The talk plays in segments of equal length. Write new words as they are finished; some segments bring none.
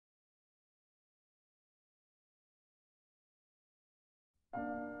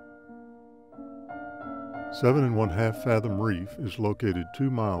7.5 Fathom Reef is located 2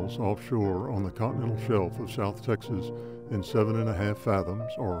 miles offshore on the continental shelf of South Texas in 7.5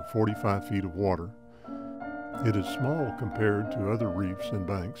 fathoms, or 45 feet of water. It is small compared to other reefs and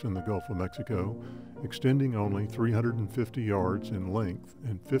banks in the Gulf of Mexico, extending only 350 yards in length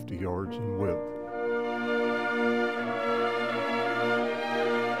and 50 yards in width.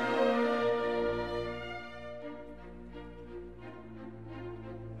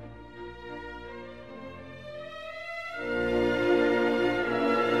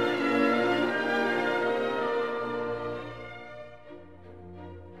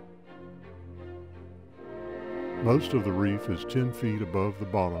 Most of the reef is 10 feet above the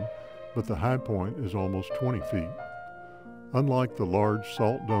bottom, but the high point is almost 20 feet. Unlike the large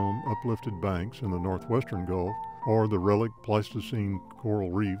salt dome uplifted banks in the northwestern Gulf or the relic Pleistocene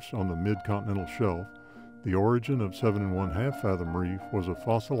coral reefs on the mid-continental shelf, the origin of 7.5 Fathom Reef was a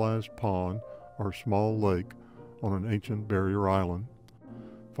fossilized pond or small lake on an ancient barrier island.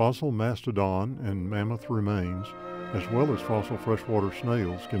 Fossil mastodon and mammoth remains, as well as fossil freshwater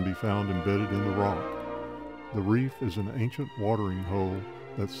snails, can be found embedded in the rock. The reef is an ancient watering hole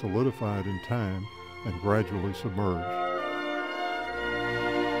that solidified in time and gradually submerged.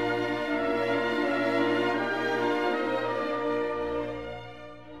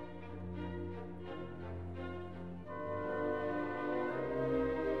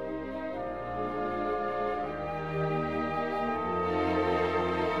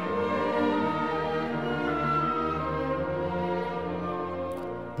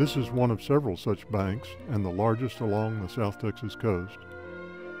 This is one of several such banks and the largest along the South Texas coast.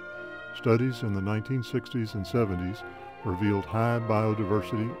 Studies in the 1960s and 70s revealed high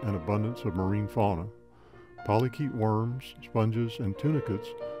biodiversity and abundance of marine fauna. Polychaete worms, sponges, and tunicates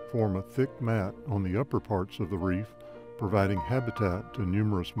form a thick mat on the upper parts of the reef, providing habitat to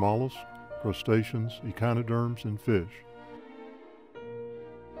numerous mollusks, crustaceans, echinoderms, and fish.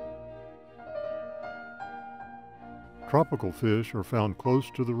 Tropical fish are found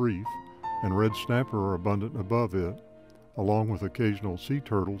close to the reef, and red snapper are abundant above it, along with occasional sea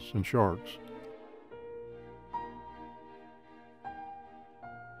turtles and sharks.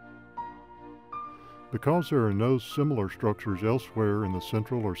 Because there are no similar structures elsewhere in the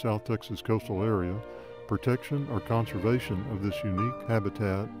central or South Texas coastal area, protection or conservation of this unique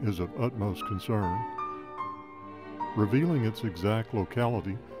habitat is of utmost concern. Revealing its exact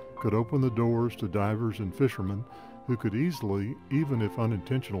locality could open the doors to divers and fishermen who could easily, even if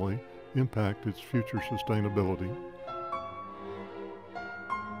unintentionally, impact its future sustainability.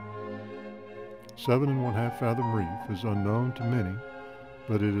 7.5 Fathom Reef is unknown to many,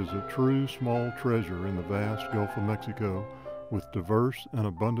 but it is a true small treasure in the vast Gulf of Mexico, with diverse and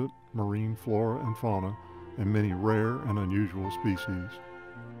abundant marine flora and fauna and many rare and unusual species.